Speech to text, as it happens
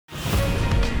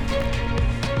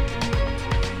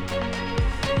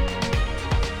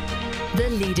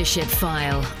Leadership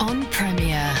File on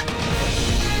Premier.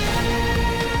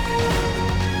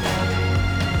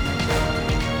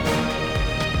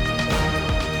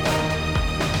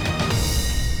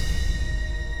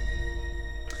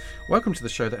 Welcome to the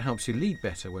show that helps you lead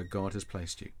better where God has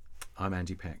placed you. I'm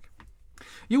Andy Peck.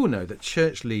 You will know that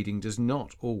church leading does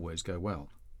not always go well.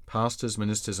 Pastors,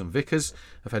 ministers and vicars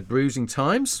have had bruising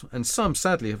times, and some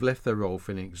sadly have left their role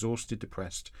feeling exhausted,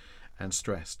 depressed and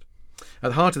stressed. At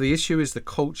the heart of the issue is the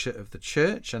culture of the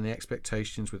church and the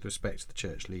expectations with respect to the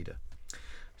church leader.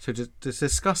 So to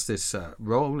discuss this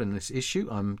role and this issue,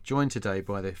 I'm joined today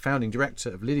by the founding director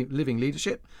of Living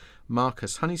Leadership,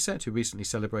 Marcus Honeysett, who recently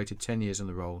celebrated 10 years in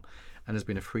the role and has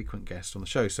been a frequent guest on the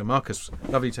show. So Marcus,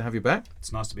 lovely to have you back.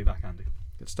 It's nice to be back, Andy.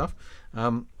 Good stuff.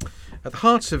 At the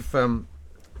heart of... let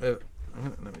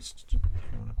me just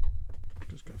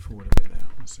go forward a bit now.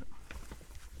 That's it.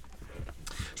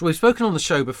 So we've spoken on the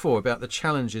show before about the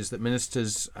challenges that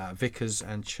ministers, vicars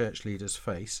and church leaders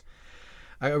face.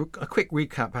 A quick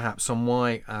recap perhaps on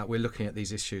why we're looking at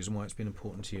these issues and why it's been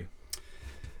important to you.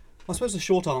 I suppose the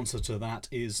short answer to that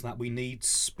is that we need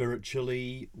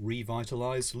spiritually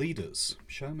revitalised leaders.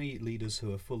 Show me leaders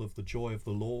who are full of the joy of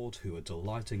the Lord, who are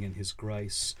delighting in His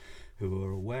grace, who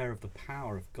are aware of the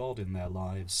power of God in their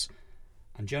lives,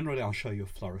 and generally I'll show you a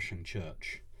flourishing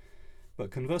church. But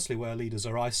conversely, where leaders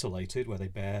are isolated, where they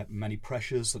bear many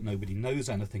pressures that nobody knows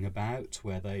anything about,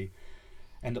 where they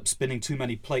end up spinning too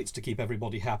many plates to keep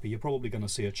everybody happy, you're probably going to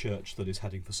see a church that is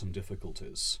heading for some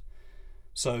difficulties.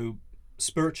 So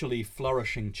spiritually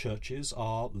flourishing churches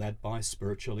are led by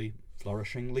spiritually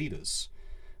flourishing leaders.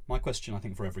 My question, I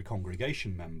think, for every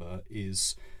congregation member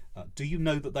is, do you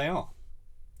know that they are?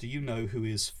 Do you know who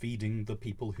is feeding the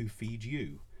people who feed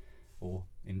you? Or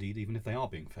indeed, even if they are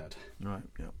being fed. Right,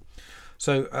 yeah.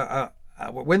 So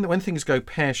when things go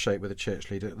pear-shaped with a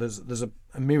church leader, there's a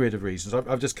myriad of reasons.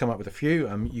 I've just come up with a few.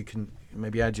 You can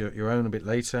maybe add your own a bit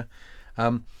later.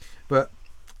 But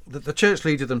the church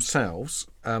leader themselves,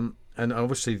 and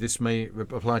obviously this may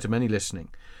apply to many listening,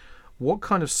 what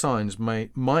kind of signs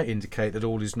might indicate that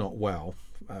all is not well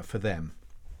for them?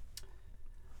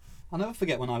 I'll never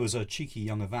forget when I was a cheeky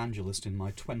young evangelist in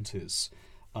my 20s,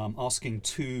 asking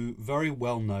two very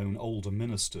well-known older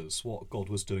ministers what God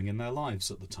was doing in their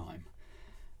lives at the time.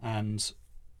 And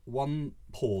one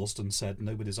paused and said,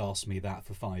 "Nobody's asked me that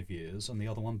for 5 years," and the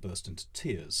other one burst into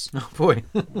tears. Oh boy.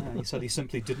 He said he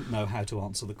simply didn't know how to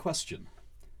answer the question.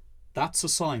 That's a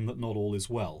sign that not all is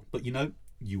well. But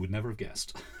you would never have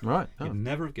guessed. Right. Oh. You'd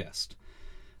never have guessed.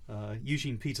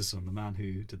 Eugene Peterson, the man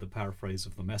who did the paraphrase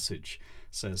of The Message,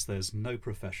 says there's no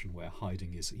profession where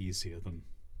hiding is easier than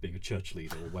being a church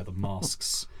leader, or where the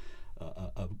masks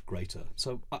are greater.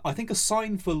 So I think a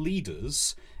sign for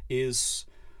leaders is,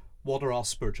 what are our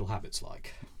spiritual habits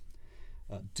like?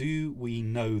 Do we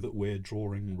know that we're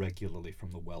drawing regularly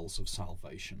from the wells of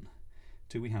salvation?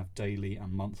 Do we have daily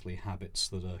and monthly habits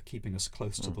that are keeping us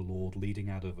close to the Lord,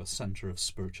 leading out of a centre of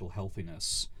spiritual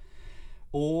healthiness?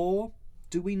 Or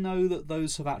do we know that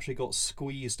those have actually got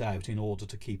squeezed out in order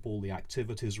to keep all the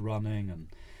activities running and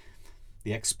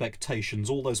the expectations,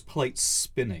 all those plates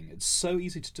spinning? It's so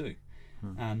easy to do.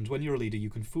 And when you're a leader,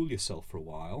 you can fool yourself for a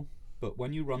while, but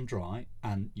when you run dry,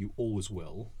 and you always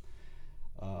will,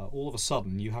 all of a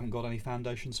sudden you haven't got any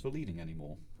foundations for leading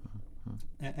anymore.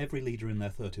 Every leader in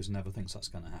their 30s never thinks that's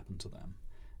going to happen to them.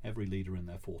 Every leader in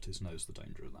their 40s knows the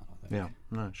danger of that, I think. Yeah,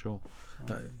 no, sure.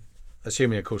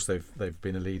 Assuming, of course, they've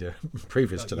been a leader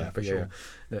previous to that, but sure.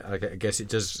 Yeah, I guess it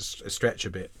does stretch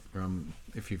a bit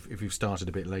if you've started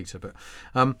a bit later. But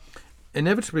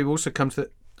inevitably, we also come to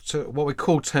what we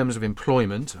call terms of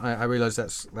employment. I realise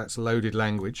that's loaded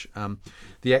language.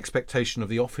 The expectation of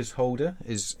the office holder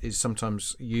is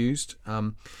sometimes used.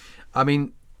 I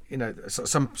mean,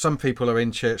 some people are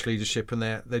in church leadership and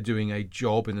they're doing a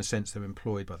job in the sense they're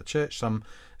employed by the church. Some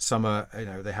are,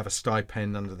 they have a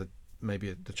stipend under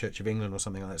maybe the Church of England or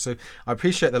something like that. So I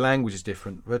appreciate the language is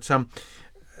different, but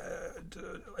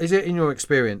is it in your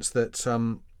experience that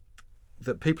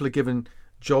that people are given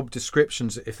job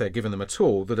descriptions, if they're given them at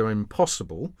all, that are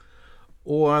impossible,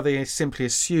 or are they simply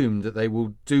assumed that they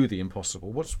will do the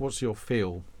impossible? What's your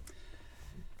feel?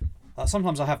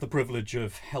 Sometimes I have the privilege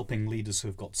of helping leaders who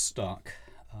have got stuck,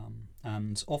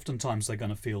 and oftentimes they're going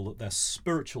to feel that their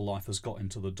spiritual life has got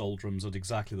into the doldrums at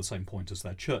exactly the same point as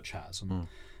their church has, and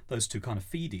those two kind of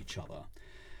feed each other.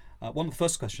 One of the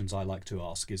first questions I like to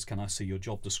ask is, can I see your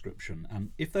job description?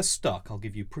 And if they're stuck, I'll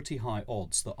give you pretty high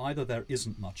odds that either there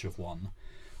isn't much of one,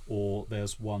 or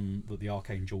there's one that the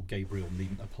Archangel Gabriel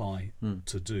needn't apply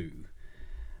to do.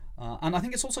 And I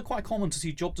think it's also quite common to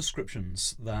see job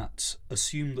descriptions that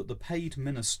assume that the paid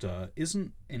minister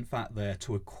isn't in fact there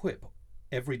to equip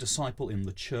every disciple in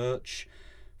the church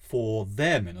for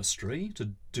their ministry,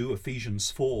 to do Ephesians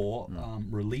 4,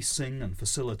 releasing and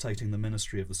facilitating the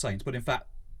ministry of the saints, but in fact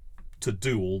to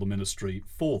do all the ministry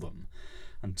for them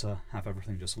and to have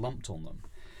everything just lumped on them.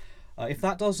 If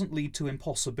that doesn't lead to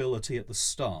impossibility at the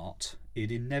start,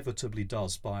 it inevitably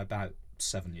does by about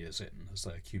 7 years in, as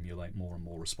they accumulate more and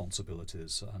more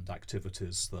responsibilities and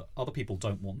activities that other people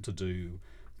don't want to do,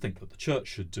 think that the church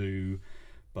should do,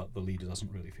 but the leader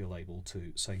doesn't really feel able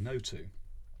to say no to.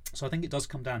 So I think it does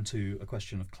come down to a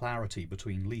question of clarity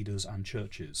between leaders and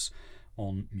churches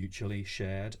on mutually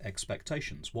shared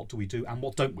expectations. What do we do and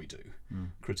what don't we do,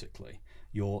 critically?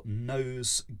 Your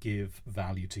no's give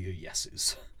value to your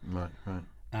yeses. Right.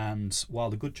 And while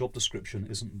the good job description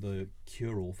isn't the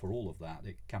cure-all for all of that,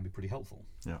 it can be pretty helpful.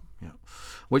 Yeah.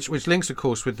 Which links, of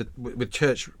course, with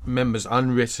church members'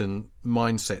 unwritten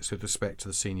mindsets with respect to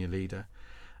the senior leader.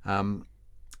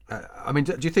 I mean,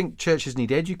 do you think churches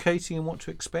need educating in what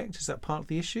to expect? Is that part of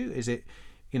the issue? Is it,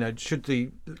 should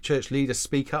the church leader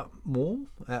speak up more?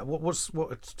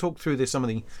 Talk through this.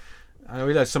 I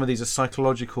realise some of these are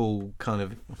psychological kind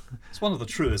of... It's one of the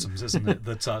truisms, isn't it,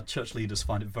 that church leaders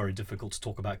find it very difficult to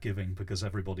talk about giving because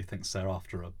everybody thinks they're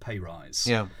after a pay rise.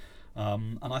 Yeah.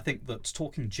 And I think that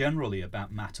talking generally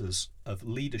about matters of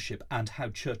leadership and how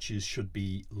churches should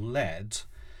be led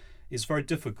is very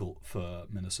difficult for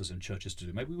ministers in churches to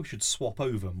do. Maybe we should swap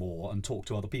over more and talk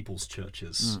to other people's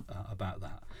churches about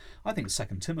that. I think 2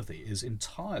 Timothy is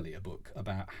entirely a book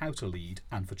about how to lead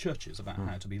and for churches about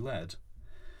how to be led.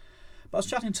 But I was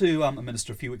chatting to a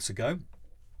minister a few weeks ago,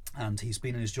 and he's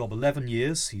been in his job 11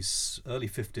 years, he's early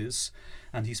 50s,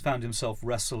 and he's found himself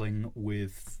wrestling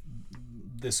with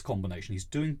this combination. He's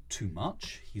doing too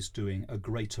much, he's doing a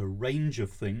greater range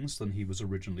of things than he was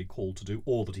originally called to do,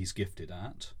 or that he's gifted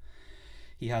at.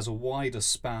 He has a wider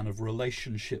span of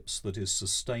relationships that is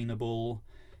sustainable.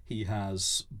 He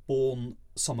has borne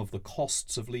some of the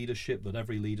costs of leadership that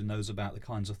every leader knows about, the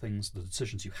kinds of things, the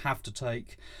decisions you have to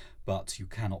take, but you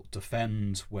cannot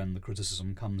defend when the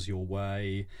criticism comes your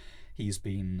way. He's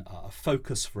been a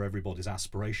focus for everybody's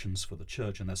aspirations for the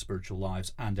church and their spiritual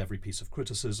lives and every piece of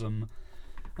criticism.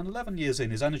 And 11 years in,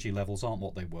 his energy levels aren't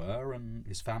what they were, and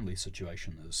his family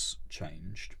situation has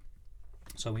changed.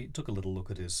 So we took a little look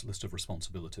at his list of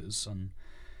responsibilities, and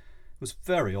it was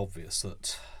very obvious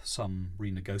that some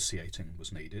renegotiating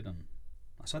was needed, and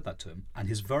I said that to him. And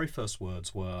his very first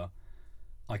words were,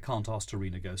 "I can't ask to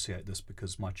renegotiate this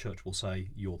because my church will say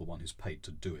you're the one who's paid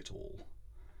to do it all."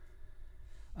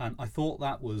 And I thought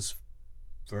that was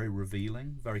very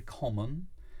revealing, very common.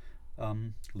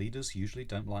 Leaders usually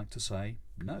don't like to say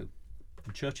no.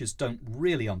 And churches don't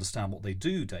really understand what they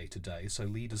do day to day, so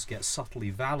leaders get subtly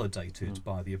validated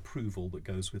by the approval that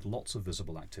goes with lots of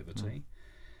visible activity,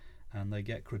 and they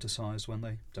get criticised when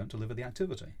they don't deliver the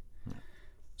activity.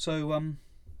 So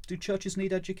do churches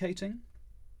need educating?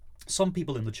 Some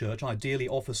people in the church, ideally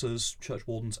officers, church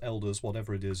wardens, elders,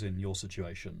 whatever it is in your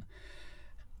situation,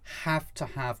 have to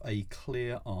have a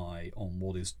clear eye on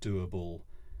what is doable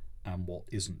and what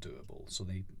isn't doable. So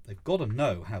they've got to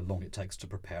know how long it takes to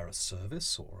prepare a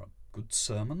service or a good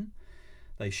sermon.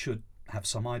 They should have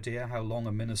some idea how long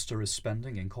a minister is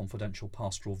spending in confidential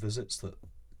pastoral visits that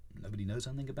nobody knows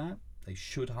anything about. They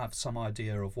should have some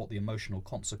idea of what the emotional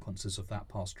consequences of that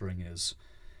pastoring is,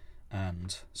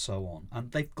 and so on.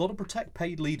 And they've got to protect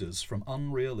paid leaders from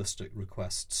unrealistic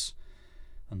requests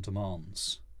and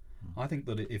demands. I think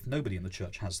that if nobody in the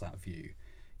church has that view,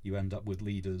 you end up with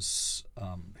leaders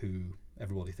who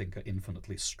everybody think are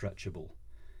infinitely stretchable.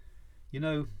 You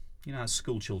know how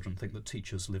school children think that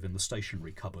teachers live in the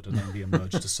stationery cupboard and only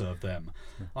emerge to serve them.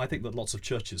 I think that lots of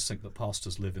churches think that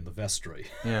pastors live in the vestry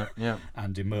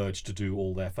and emerge to do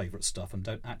all their favourite stuff and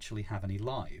don't actually have any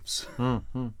lives.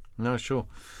 No, sure.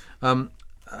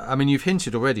 I mean, you've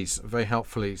hinted already very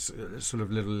helpfully sort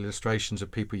of little illustrations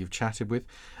of people you've chatted with.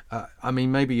 I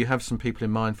mean, maybe you have some people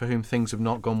in mind for whom things have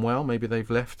not gone well. Maybe they've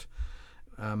left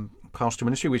pastoral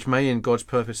ministry, which may in God's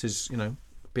purposes,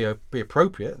 be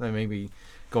appropriate. They may be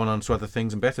gone on to other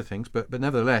things and better things, but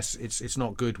nevertheless, it's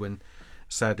not good when,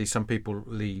 sadly, some people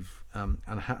leave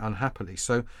unhappily.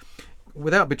 So,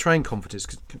 without betraying confidence,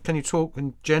 can you talk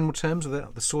in general terms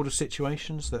about the sort of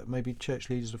situations that maybe church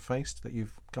leaders have faced that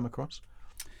you've come across?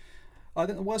 I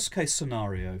think the worst case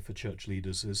scenario for church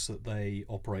leaders is that they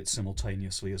operate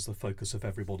simultaneously as the focus of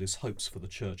everybody's hopes for the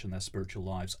church and their spiritual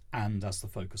lives, and as the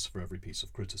focus for every piece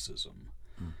of criticism.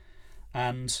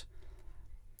 And,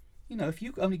 if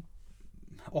you only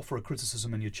offer a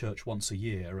criticism in your church once a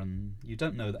year and you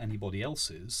don't know that anybody else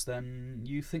is, then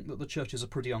you think that the church is a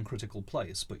pretty uncritical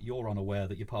place, but you're unaware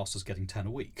that your pastor's getting 10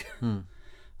 a week,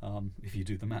 if you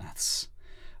do the maths.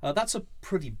 That's a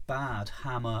pretty bad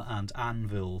hammer and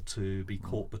anvil to be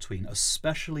caught between,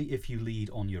 especially if you lead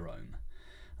on your own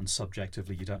and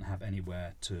subjectively you don't have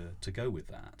anywhere to go with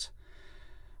that.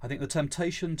 I think the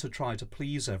temptation to try to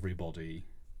please everybody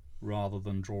rather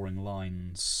than drawing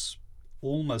lines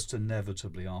almost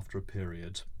inevitably after a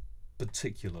period,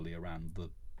 particularly around the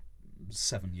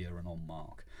 7-year and on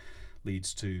mark,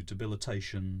 leads to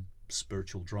debilitation,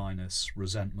 spiritual dryness,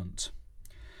 resentment,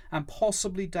 and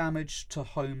possibly damage to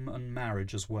home and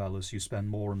marriage as well, as you spend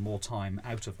more and more time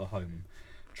out of the home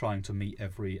trying to meet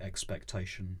every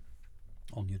expectation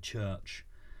on your church.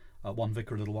 One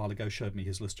vicar a little while ago showed me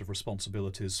his list of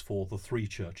responsibilities for the 3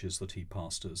 churches that he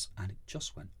pastors, and it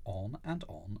just went on and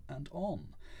on and on.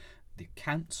 The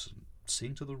accounts,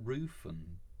 seeing to the roof,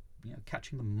 and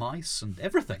catching the mice and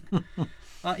everything.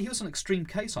 He was an extreme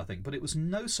case, I think, but it was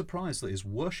no surprise that his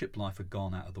worship life had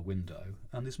gone out of the window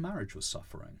and his marriage was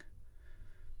suffering.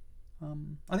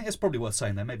 I think it's probably worth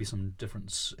saying there may be some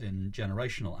difference in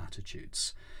generational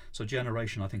attitudes. So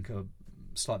generation, I think,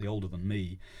 slightly older than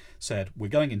me, said, we're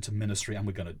going into ministry and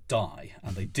we're going to die.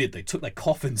 And they did. They took their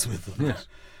coffins with them. Yes.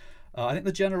 I think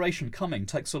the generation coming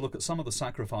takes a look at some of the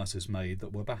sacrifices made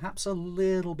that were perhaps a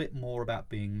little bit more about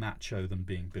being macho than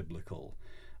being biblical.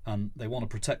 And they want to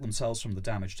protect themselves from the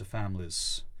damage to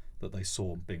families that they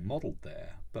saw being modelled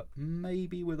there, but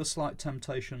maybe with a slight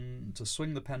temptation to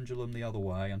swing the pendulum the other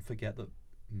way and forget that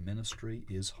ministry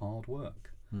is hard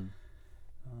work.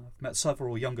 I've met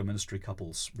several younger ministry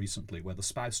couples recently where the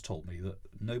spouse told me that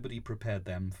nobody prepared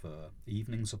them for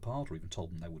evenings apart or even told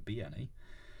them there would be any.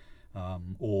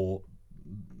 Or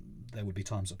there would be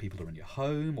times that people are in your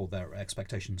home or there are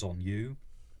expectations on you.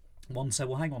 One said,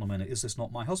 well, hang on a minute, is this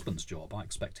not my husband's job? I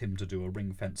expect him to do a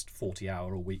ring-fenced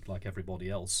 40-hour a week like everybody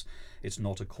else. It's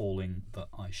not a calling that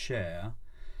I share.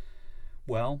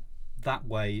 Well, that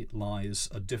way lies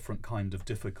a different kind of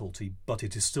difficulty, but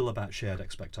it is still about shared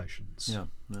expectations.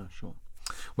 Yeah, sure.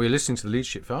 We're listening to the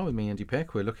Leadership File with me, Andy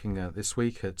Peck. We're looking this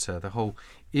week at the whole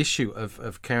issue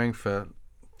of caring for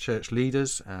church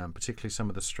leaders, particularly some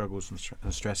of the struggles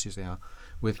and stresses they are,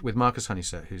 with Marcus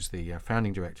Honeysett, who's the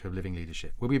founding director of Living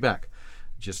Leadership. We'll be back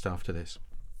just after this.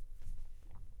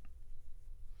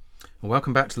 Well,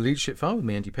 welcome back to the Leadership File with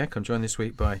me, Andy Peck. I'm joined this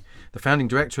week by the founding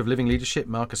director of Living Leadership,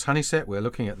 Marcus Honeysett. We're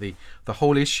looking at the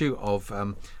whole issue of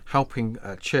helping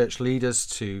church leaders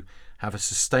to have a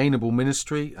sustainable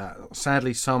ministry.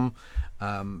 Sadly, some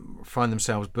find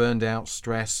themselves burned out,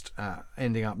 stressed,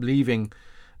 ending up leaving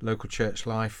local church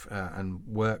life and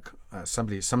work,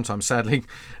 sometimes sadly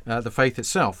the faith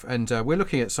itself, and we're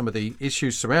looking at some of the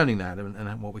issues surrounding that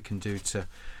and what we can do to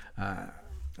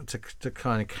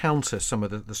kind of counter some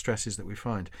of the stresses that we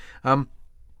find.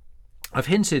 I've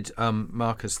hinted,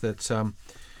 Marcus, that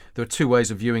there are 2 ways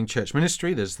of viewing church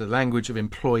ministry. There's the language of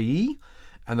employee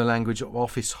and the language of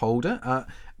office holder.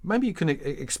 Maybe you can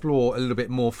explore a little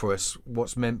bit more for us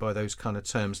what's meant by those kind of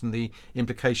terms and the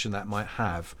implication that might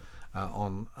have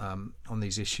on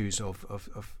these issues of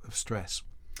stress.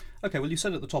 Okay, well, you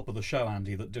said at the top of the show,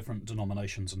 Andy, that different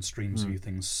denominations and streams view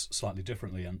things slightly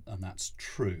differently, and that's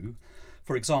true.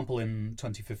 For example, in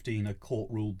 2015, a court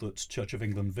ruled that Church of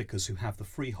England vicars who have the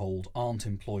freehold aren't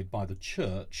employed by the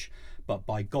church, but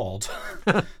by God.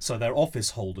 So they're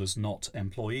office holders, not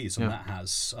employees, and that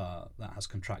has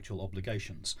contractual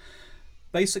obligations.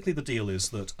 Basically, the deal is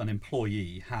that an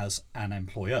employee has an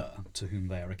employer to whom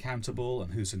they are accountable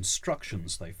and whose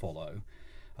instructions they follow.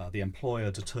 The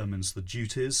employer determines the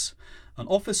duties. An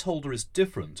office holder is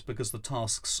different because the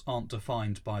tasks aren't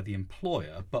defined by the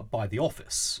employer but by the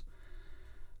office.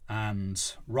 And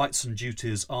rights and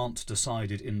duties aren't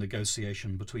decided in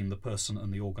negotiation between the person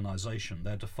and the organisation.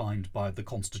 They're defined by the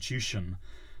constitution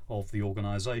of the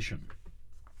organisation.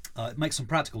 It makes some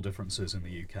practical differences in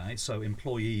the UK. So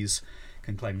employees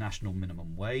can claim national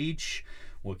minimum wage,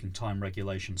 working time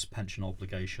regulations, pension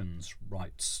obligations,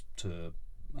 rights to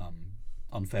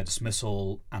unfair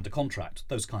dismissal and a contract,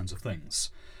 those kinds of things.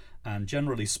 And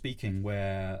generally speaking,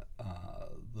 where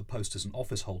the post is an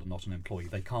office holder, not an employee,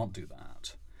 they can't do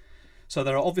that. So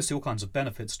there are obviously all kinds of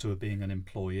benefits to being an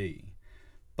employee,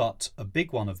 but a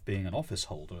big one of being an office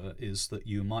holder is that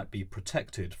you might be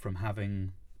protected from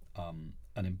having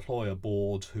an employer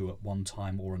board who at one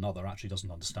time or another actually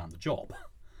doesn't understand the job.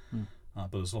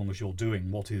 But as long as you're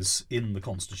doing what is in the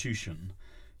Constitution,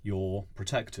 you're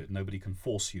protected. Nobody can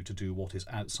force you to do what is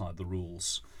outside the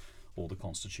rules or the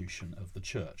constitution of the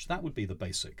church. That would be the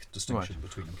basic distinction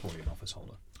between employee and office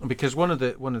holder. Because one of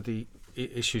the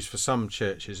issues for some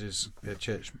churches is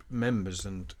church members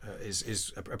and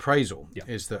is appraisal. Yeah.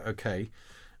 Is that okay?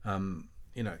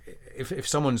 If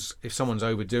someone's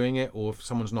overdoing it, or if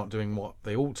someone's not doing what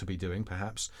they ought to be doing,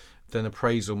 perhaps, then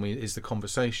appraisal is the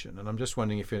conversation. And I'm just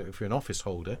wondering if you're an office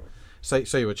holder, say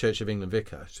you're a Church of England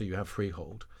vicar, so you have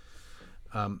freehold.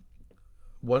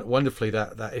 Wonderfully,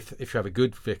 that if you have a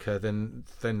good vicar, then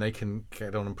they can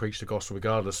get on and preach the gospel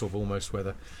regardless of almost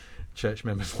whether church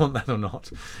members want that or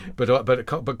not.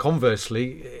 But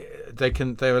conversely,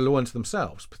 they're a law unto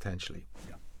themselves potentially.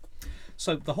 Yeah.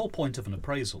 So the whole point of an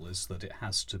appraisal is that it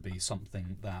has to be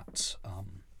something that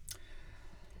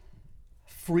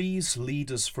frees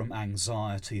leaders from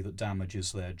anxiety that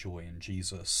damages their joy in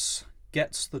Jesus,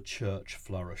 gets the church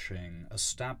flourishing,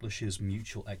 establishes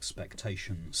mutual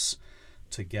expectations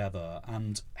together,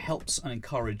 and helps and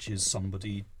encourages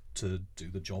somebody to do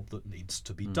the job that needs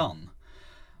to be done.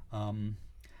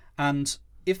 And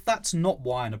if that's not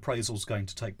why an appraisal is going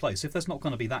to take place, if there's not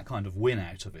going to be that kind of win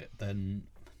out of it, then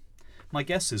my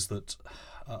guess is that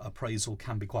appraisal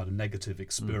can be quite a negative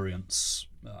experience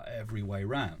every way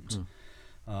round.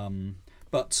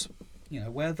 But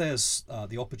where there's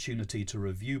the opportunity to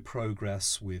review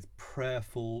progress with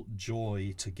prayerful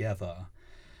joy together,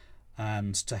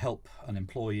 and to help an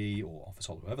employee or office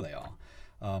holder, whoever they are,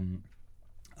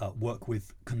 work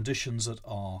with conditions that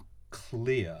are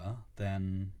clear,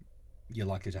 then you're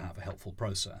likely to have a helpful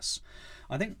process.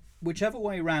 I think whichever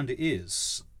way round it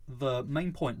is, the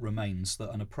main point remains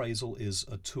that an appraisal is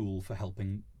a tool for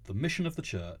helping the mission of the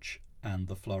church and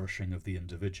the flourishing of the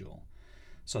individual.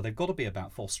 So they've got to be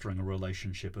about fostering a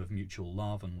relationship of mutual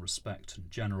love and respect and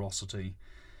generosity.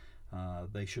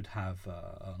 They should have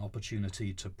an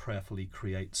opportunity to prayerfully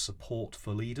create support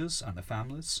for leaders and their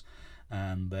families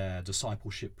and their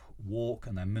discipleship walk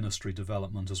and their ministry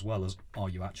development, as well as are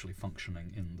you actually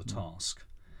functioning in the task.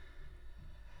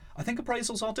 I think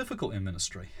appraisals are difficult in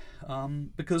ministry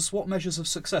because what measures of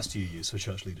success do you use for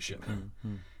church leadership?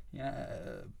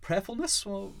 Prayerfulness?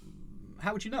 Well,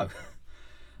 how would you know?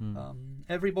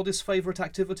 Everybody's favourite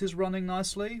activities running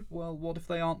nicely? Well, what if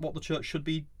they aren't what the church should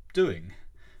be doing?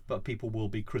 But people will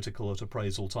be critical at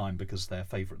appraisal time because their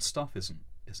favourite stuff isn't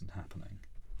happening.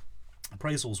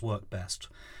 Appraisals work best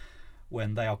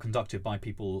when they are conducted by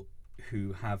people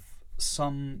who have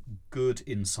some good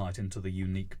insight into the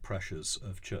unique pressures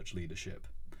of church leadership.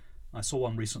 I saw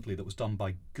one recently that was done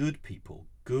by good people,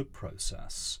 good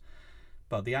process,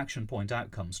 but the action point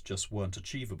outcomes just weren't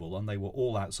achievable, and they were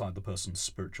all outside the person's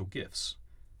spiritual gifts.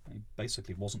 He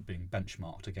basically wasn't being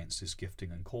benchmarked against his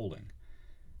gifting and calling.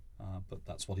 But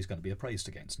that's what he's going to be appraised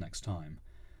against next time.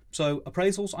 So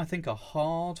appraisals, I think, are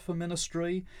hard for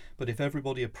ministry, but if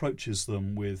everybody approaches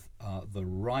them with the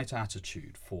right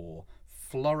attitude for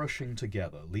flourishing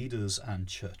together, leaders and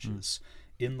churches,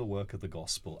 in the work of the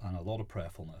gospel and a lot of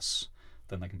prayerfulness,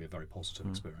 then they can be a very positive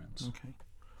experience. Okay.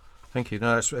 Thank you.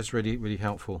 No, that's really, really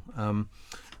helpful. I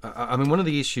mean, one of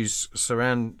the issues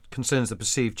concerns the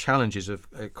perceived challenges of,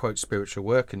 quote, spiritual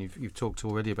work, and you've talked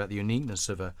already about the uniqueness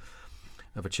of a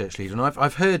church leader. And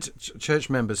I've heard church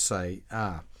members say,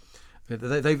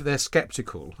 they're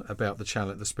sceptical about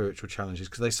the spiritual challenges,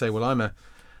 because they say, well,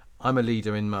 I'm a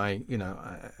leader in my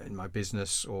in my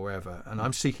business or wherever, and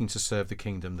I'm seeking to serve the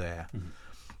kingdom there.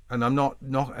 And I'm not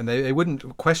and they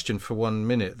wouldn't question for 1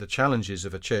 minute the challenges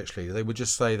of a church leader. They would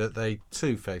just say that they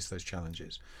too face those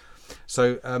challenges.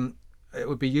 So it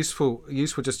would be useful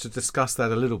just to discuss that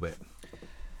a little bit.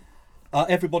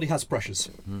 Everybody has pressures.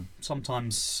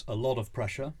 Sometimes a lot of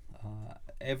pressure.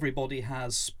 Everybody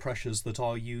has pressures that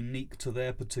are unique to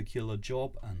their particular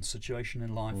job and situation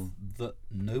in life that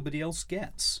nobody else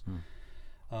gets.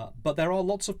 But there are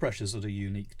lots of pressures that are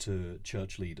unique to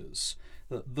church leaders.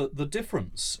 The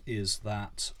difference is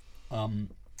that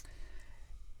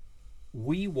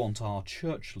we want our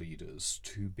church leaders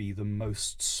to be the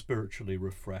most spiritually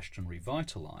refreshed and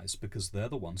revitalized because they're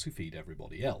the ones who feed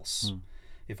everybody else.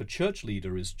 If a church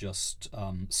leader is just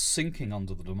sinking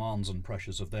under the demands and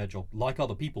pressures of their job like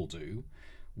other people do,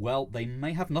 well, they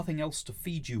may have nothing else to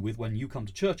feed you with when you come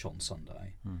to church on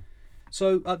Sunday.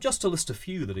 So just to list a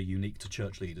few that are unique to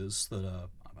church leaders that are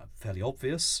fairly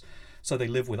obvious. So they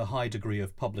live with a high degree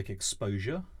of public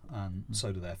exposure, and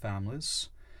so do their families.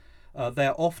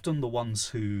 They're often the ones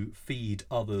who feed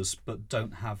others but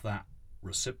don't have that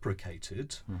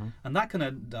reciprocated, and that can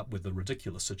end up with the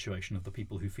ridiculous situation of the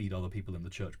people who feed other people in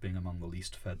the church being among the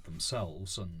least fed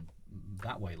themselves, and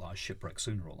that way lies shipwreck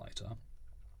sooner or later.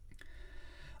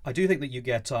 I do think that you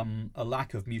get a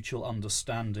lack of mutual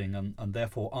understanding and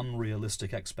therefore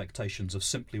unrealistic expectations of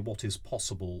simply what is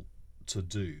possible to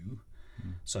do.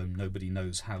 So nobody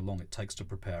knows how long it takes to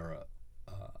prepare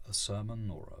a sermon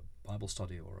or a Bible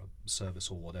study or a service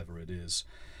or whatever it is.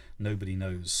 Nobody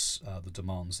knows the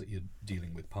demands that you're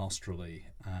dealing with pastorally,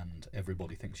 and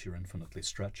everybody thinks you're infinitely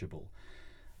stretchable.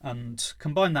 And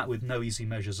combine that with no easy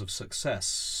measures of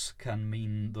success can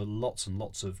mean that lots and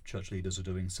lots of church leaders are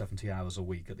doing 70 hours a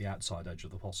week at the outside edge of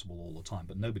the possible all the time,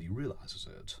 but nobody realises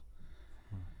it.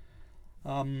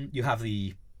 You have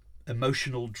the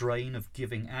emotional drain of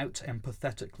giving out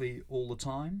empathetically all the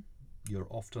time. You're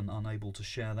often unable to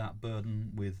share that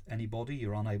burden with anybody.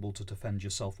 You're unable to defend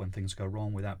yourself when things go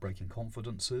wrong without breaking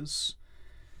confidences.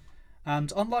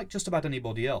 And unlike just about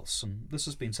anybody else, and this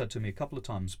has been said to me a couple of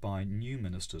times by new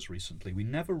ministers recently, we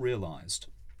never realised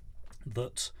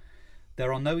that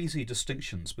there are no easy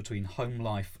distinctions between home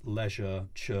life, leisure,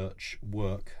 church,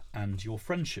 work, and your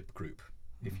friendship group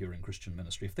if you're in Christian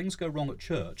ministry. If things go wrong at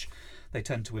church, they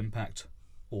tend to impact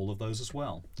all of those as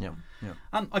well. Yeah.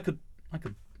 And I could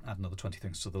add another 20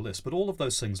 things to the list, but all of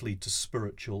those things lead to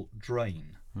spiritual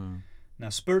drain. Now,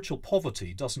 spiritual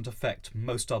poverty doesn't affect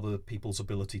most other people's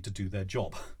ability to do their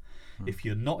job. If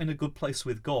you're not in a good place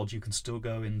with God, you can still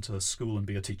go into school and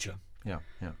be a teacher.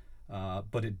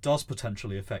 But it does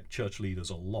potentially affect church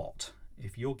leaders a lot.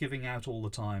 If you're giving out all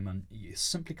the time and you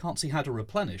simply can't see how to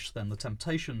replenish, then the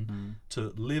temptation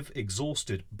to live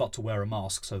exhausted but to wear a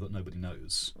mask so that nobody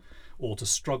knows, or to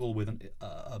struggle with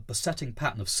a besetting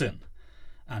pattern of sin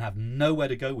and have nowhere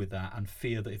to go with that and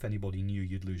fear that if anybody knew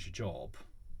you'd lose your job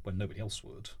when nobody else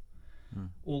would.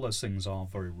 All those things are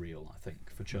very real, I think,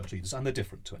 for church leaders, and they're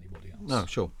different to anybody else. No,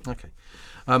 sure. Okay.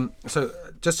 So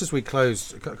just as we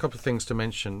close, a couple of things to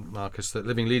mention, Marcus, that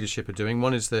Living Leadership are doing.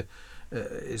 One is that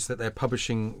they're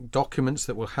publishing documents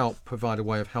that will help provide a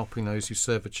way of helping those who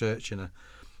serve a church in a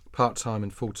part-time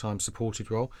and full-time supported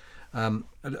role. A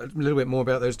little bit more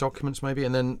about those documents maybe,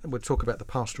 and then we'll talk about the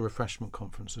Pastoral Refreshment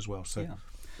Conference as well.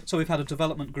 So we've had a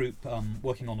development group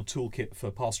working on a toolkit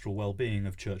for pastoral well-being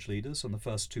of church leaders, and the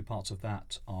first two parts of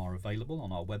that are available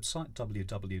on our website,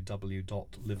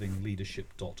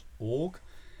 www.livingleadership.org.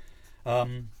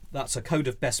 That's a code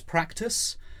of best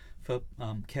practice for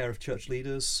care of church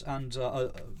leaders, and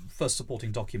a first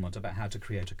supporting document about how to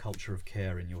create a culture of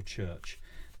care in your church.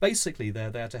 Basically, they're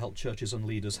there to help churches and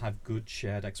leaders have good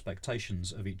shared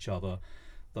expectations of each other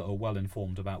that are well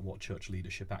informed about what church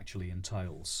leadership actually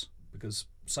entails. Because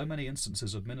so many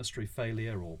instances of ministry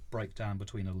failure or breakdown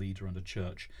between a leader and a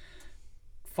church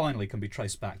finally can be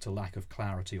traced back to lack of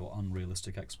clarity or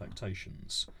unrealistic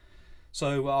expectations.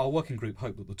 So our working group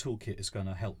hope that the toolkit is going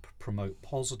to help promote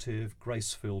positive,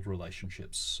 grace-filled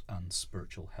relationships and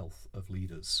spiritual health of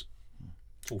leaders.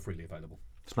 It's all freely available.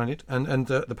 Splendid. And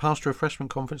the Pastoral Refreshment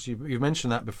Conference, you've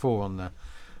mentioned that before on the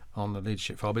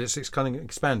leadership file, but it's kind of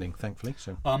expanding, thankfully.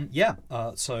 So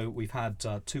so we've had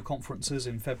 2 conferences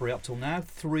in February up till now,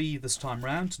 3 this time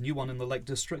round, new one in the Lake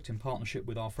District in partnership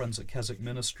with our friends at Keswick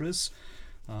Ministries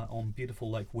on beautiful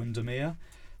Lake Windermere.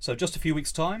 So just a few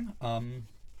weeks' time,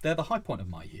 they're the high point of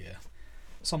my year.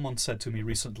 Someone said to me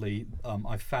recently,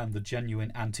 I've found the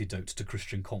genuine antidote to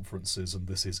Christian conferences, and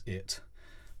this is it.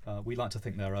 We like to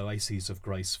think they're oases of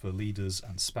grace for leaders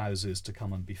and spouses to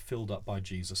come and be filled up by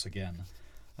Jesus again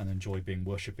and enjoy being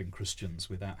worshipping Christians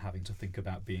without having to think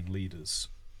about being leaders.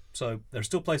 So there are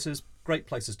still places, great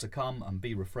places to come and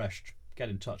be refreshed. Get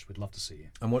in touch, we'd love to see you.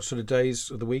 And what sort of days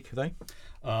of the week are they?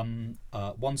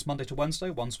 One's Monday to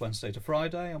Wednesday, one's Wednesday to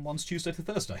Friday, and one's Tuesday to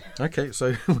Thursday. Okay,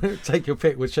 so take your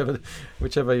pick, whichever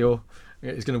is going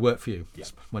to work for you. Yeah.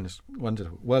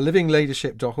 Wonderful. Well,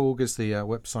 livingleadership.org is the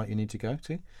website you need to go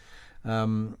to.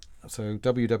 So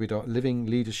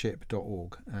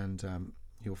www.livingleadership.org, and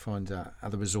you'll find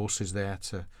other resources there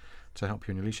to help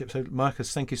you in your leadership. So,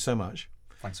 Marcus, thank you so much.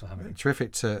 Thanks for having me.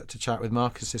 Terrific to chat with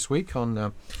Marcus this week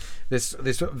on this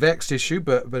vexed issue,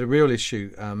 but a real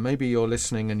issue. Maybe you're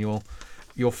listening and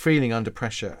you're feeling under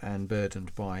pressure and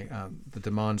burdened by the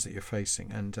demands that you're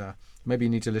facing, and maybe you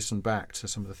need to listen back to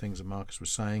some of the things that Marcus was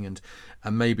saying, and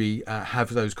maybe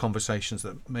have those conversations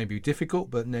that may be difficult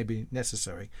but maybe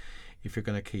necessary if you're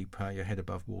going to keep your head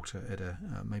above water at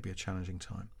maybe a challenging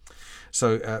time.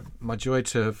 So my joy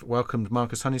to have welcomed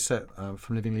Marcus Honeysett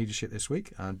from Living Leadership this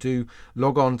week. Do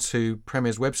log on to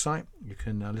Premier's website. You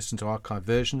can listen to archived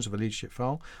versions of a leadership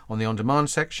file. On the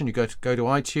on-demand section, you go to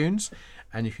iTunes,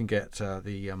 and you can get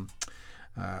the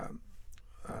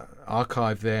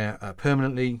archive there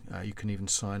permanently. You can even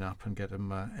sign up and get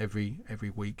them every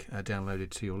week downloaded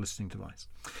to your listening device.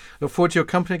 Look forward to your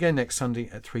company again next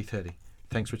Sunday at 3:30.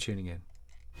 Thanks for tuning in.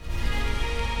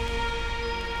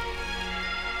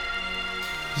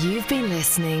 You've been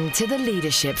listening to The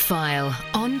Leadership File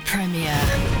on Premier.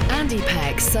 Andy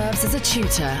Peck serves as a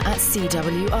tutor at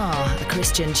CWR, a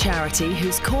Christian charity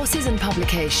whose courses and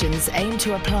publications aim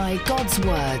to apply God's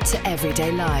Word to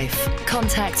everyday life.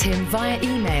 Contact him via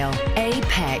email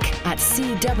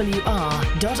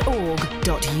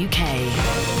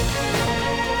apeck@cwr.org.uk.